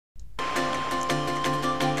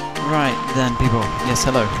Right then, people. Yes,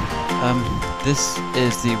 hello. This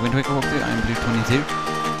is the Wind Waker walkthrough. I'm Blue22.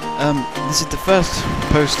 This is the first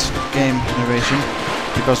post-game narration,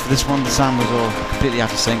 because for this one the sound was all completely out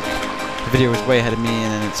of sync. The video was way ahead of me,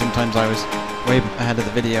 and then sometimes I was way ahead of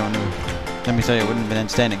the video, and let me tell you, it wouldn't have been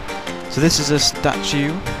entertaining. So this is a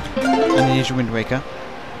statue, and the usual Wind Waker,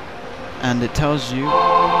 and it tells you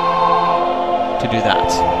to do that.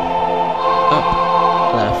 Up,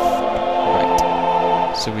 left, right.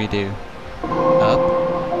 So we do up,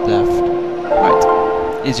 left,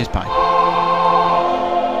 right. Easy as pie.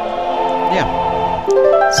 Yeah.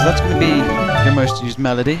 So that's going to be your most used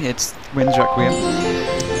melody. It's Wind's Requiem.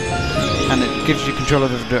 And it gives you control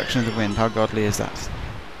of the direction of the wind. How godly is that?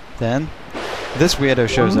 Then, this weirdo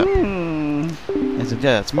shows up. And said,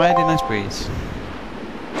 yeah, it's mighty nice breeze.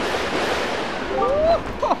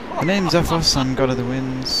 The name's Zephos, I'm god of the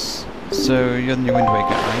winds. So you're the new Wind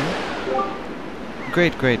Waker, are you?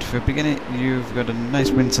 Great, great. For a beginning, you've got a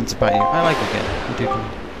nice wind sense about you. I like it, you do.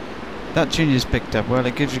 That tune you just picked up, well,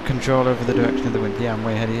 it gives you control over the direction of the wind. Yeah, I'm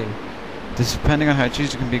way ahead of you. This, depending on how it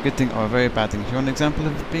chooses, it can be a good thing or a very bad thing. If you want an example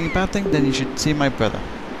of being a bad thing, then you should see my brother.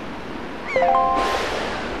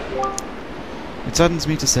 It saddens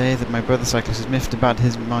me to say that my brother cyclist is miffed about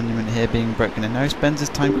his monument here being broken, and now he spends his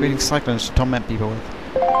time creating cyclones to torment people with.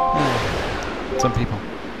 Some people.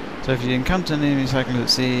 So if you encounter any enemy cyclones at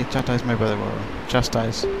sea, chastise my brother, or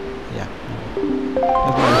chastise. Yeah.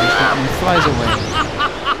 He flies away.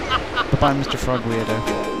 Bye-bye, Mr. Frog Weirdo.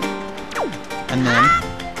 And then,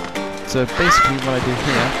 so basically what I do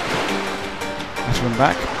here, I swim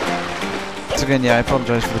back. So again, yeah, I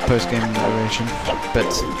apologise for the post-game narration,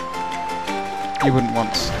 but you wouldn't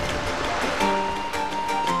want.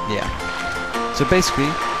 Yeah. So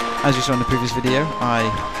basically, as you saw in the previous video,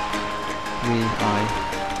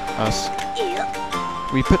 us.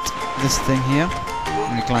 We put this thing here,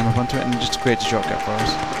 and we climb up onto it, and it just creates a shortcut for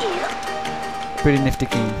us. Pretty nifty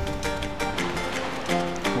keen.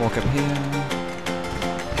 Walk up here,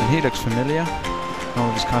 and he looks familiar, all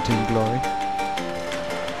of his cartoon glory.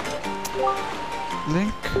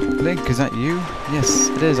 Link, is that you? Yes,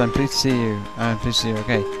 it is. I'm pleased to see you.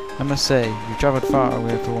 Okay. I must say, you've travelled far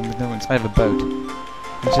away for one with no one. I have a boat.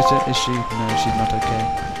 Is she? No, she's not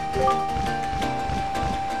okay.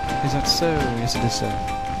 Is that so? Yes, it is so.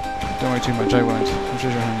 Don't worry too much, I won't. I'm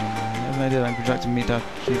sure you're hungry. I have an idea, would you like to meet our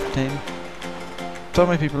chief tame? Told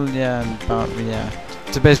my people, yeah, about me, yeah.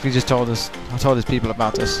 So basically just told his people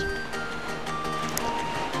about us.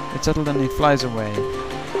 It's settled and he flies away.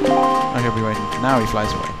 Oh, he'll be waiting. Now he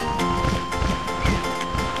flies away.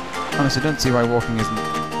 Honestly, I don't see why walking isn't,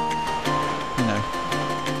 you know,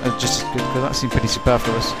 just as good, because that seemed pretty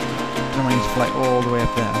superfluous. I don't want you to fly all the way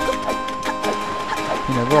up there.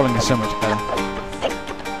 You know, rolling is so much better.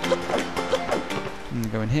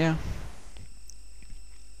 And go in here.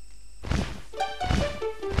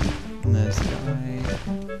 And there's the guy.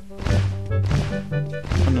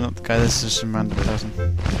 Oh no, not the guy, this is just some random person.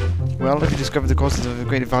 Well, have you discovered the causes of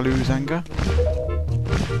Great Value's anger?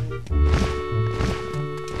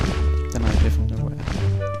 Then I appear from nowhere.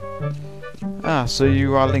 Ah, so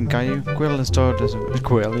you are Link, are you? Quill has told us...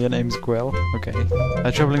 Quill, your name's Quill? Okay.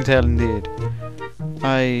 A troubling tale indeed.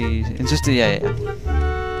 I insisted, yeah. Do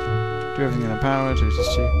everything in our power to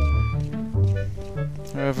assist you.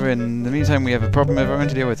 However, in the meantime, we have a problem everyone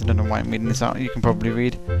to deal with. I don't know why I'm reading this out. You can probably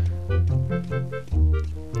read.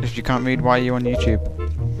 If you can't read, why are you on YouTube?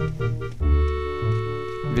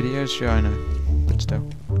 Videos? Sure, I know. But still.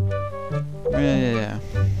 Yeah.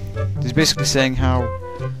 He's basically saying how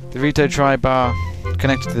the Rito tribe are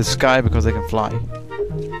connected to the sky because they can fly.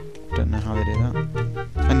 Don't know how they do that.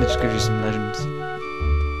 And it just gives you some legends.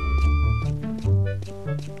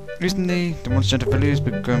 Recently, the monster hunter Valu has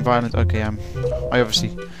been going violent. Okay, I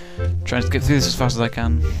obviously trying to get through this as fast as I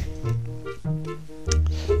can.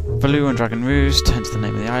 Valu and Dragon Roost, hence the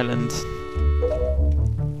name of the island.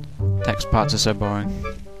 Text parts are so boring.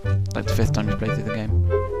 Like the 5th time you play through the game.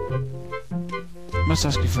 Must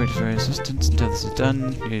ask you for assistance until this is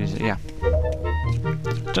done. Yeah.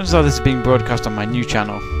 Chances are this is being broadcast on my new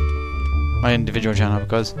channel. My individual channel,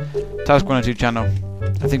 because Task 102 channel,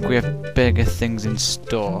 I think we have bigger things in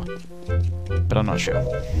store, but I'm not sure.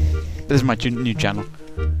 But this is my new channel.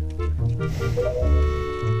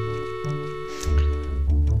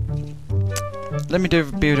 Let me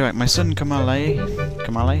be direct. My son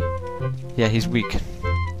Kamale? Yeah, he's weak.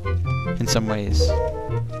 In some ways.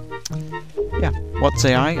 Yeah. What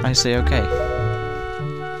say I? I say okay.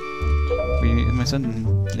 My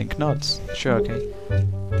son Link nods. Sure, okay.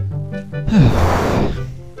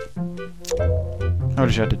 I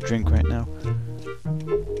wish I had a drink right now.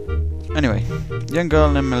 Anyway, young girl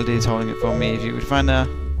named Melody is holding it for me. If you would find her,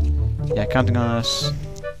 yeah, counting on us.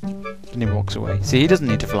 And he walks away. See, he doesn't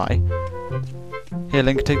need to fly. Here,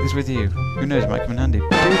 Link, take this with you. Who knows, it might come in handy.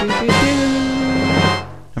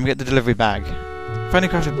 And we get the delivery bag. Finely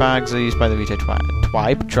crafted bags are used by the Rito tribe.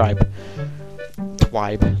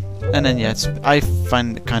 And then, yes, I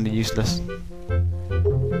find it kind of useless.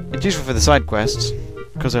 It's useful for the side quests,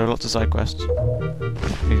 because there are lots of side quests.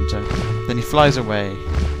 Even so. Then he flies away.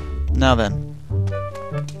 Now then,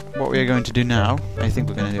 what we are going to do now, I think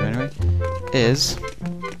we're going to do anyway, is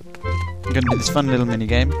we're going to do this fun little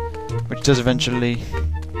mini-game, which does eventually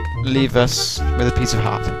leave us with a piece of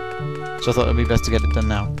heart. So I thought it would be best to get it done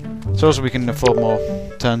now. So also we can afford more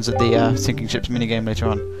turns at the sinking ships mini-game later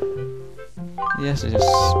on. Yes, it's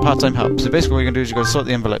part-time help. So basically what you're going to do is you're going to sort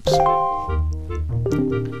the envelopes.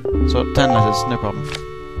 Sort 10 letters, no problem.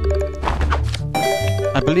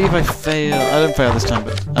 I believe I fail. I don't fail this time,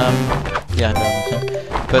 but yeah, I failed this time.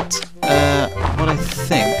 But what I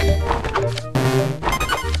think,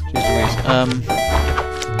 jeez Louise,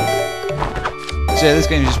 so yeah, this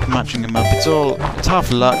game is just matching them up. It's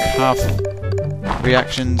half luck, half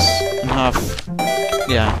reactions, and half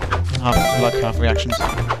luck, half reactions,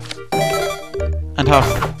 and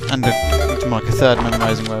it's more like a third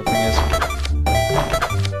memorizing where everything is.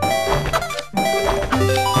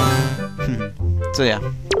 So yeah,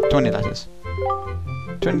 20 letters.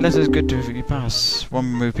 20 letters good to if you pass.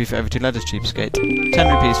 1 rupee for every 2 letters, cheapskate.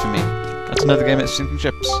 10 rupees for me. That's another game at sinking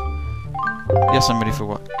ships. Yes, I'm ready for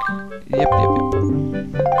work. Yep.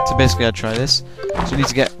 So basically I'd try this. So we need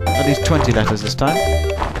to get at least 20 letters this time.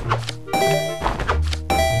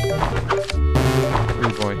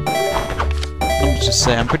 Oh boy. Let me just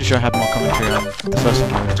say, I'm pretty sure I had more commentary on the first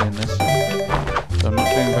time I was doing this. So I'm not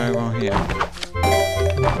doing very well here.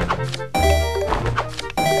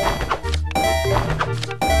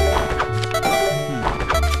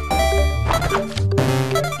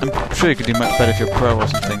 I'm sure you could do much better if you're pro or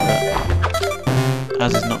something, but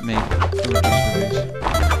as is not me. Ooh, geez,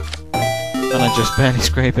 and I just barely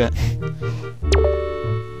scrape it.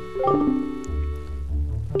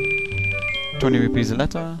 20 rupees a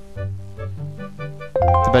letter.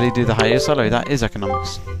 The better you do, the higher your salary. That is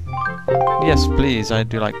economics. Yes, please. I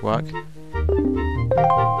do like work. And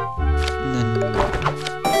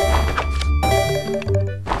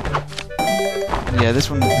then, yeah, this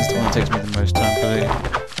one is the one that takes me the most time because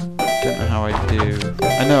I don't know how I do.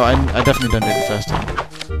 I know I definitely don't do it the first time.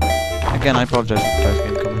 Again, I apologise for the post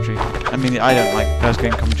game commentary. I mean, I don't like post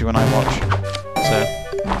game commentary when I watch, so.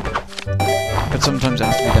 But sometimes it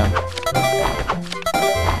has to be done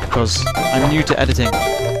because I'm new to editing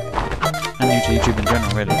and new to YouTube in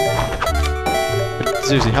general, really. But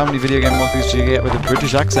seriously, how many video game walkthroughs do you get with a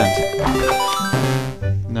British accent?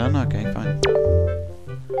 No, okay, fine.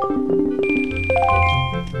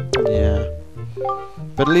 Yeah.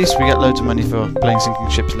 But at least we get loads of money for playing sinking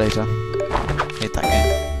ships later. Hate that game.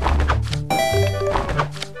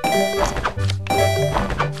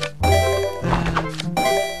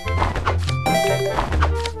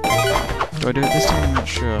 Do I do it this time? I'm not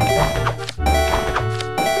sure.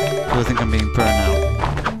 Because I think I'm being pro now.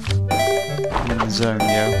 I'm in the zone, yo.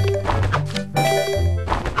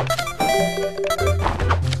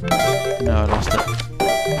 No, I lost it.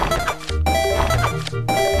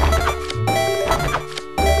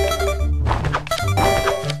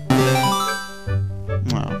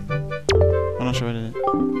 I'm not sure I did it.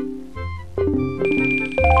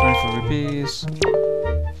 24 rupees.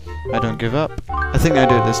 I don't give up. I think I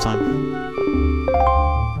do it this time.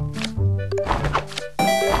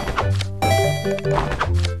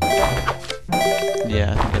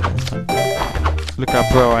 Yeah, I think I did it this time. Look how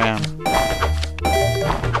pro I am.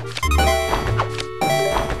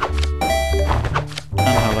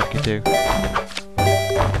 And how lucky too.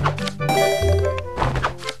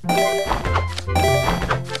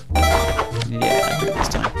 Yeah, I do it this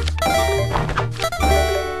time.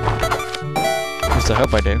 At least I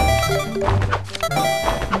hope I do.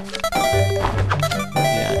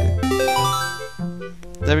 Yeah, I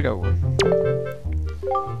do. There we go.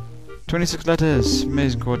 26 letters.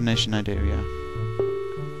 Amazing coordination, I do, yeah.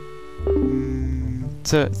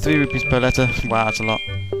 So 3 rupees per letter. Wow, that's a lot.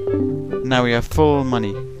 Now we have full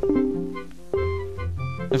money.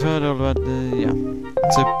 I've heard all about the... yeah.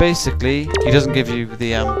 So basically, he doesn't give you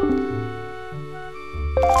the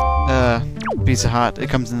piece of heart. It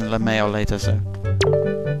comes in the mail later, so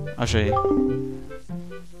I'll show you.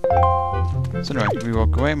 So anyway, we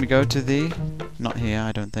walk away and we go to the... not here,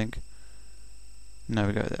 I don't think. No,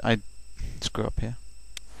 we go... I screw up here.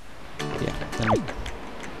 Yeah, then we...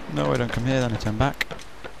 no, I don't come here, then I turn back.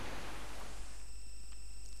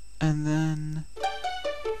 And then...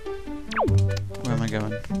 where am I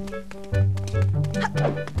going?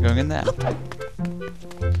 Going in there.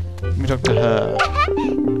 Let me talk to her.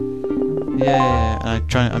 Yeah,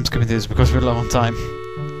 and I'm skipping this because we're low on time.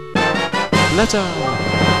 Letter!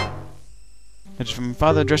 It's from my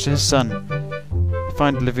father addressed to his son.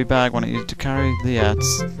 Find delivery bag, want you to carry the... yeah,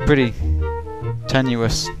 it's pretty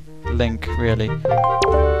tenuous link, really.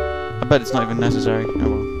 I bet it's not even necessary. Oh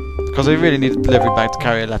well. Because I really need a delivery bag to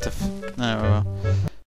carry a letter. Oh well.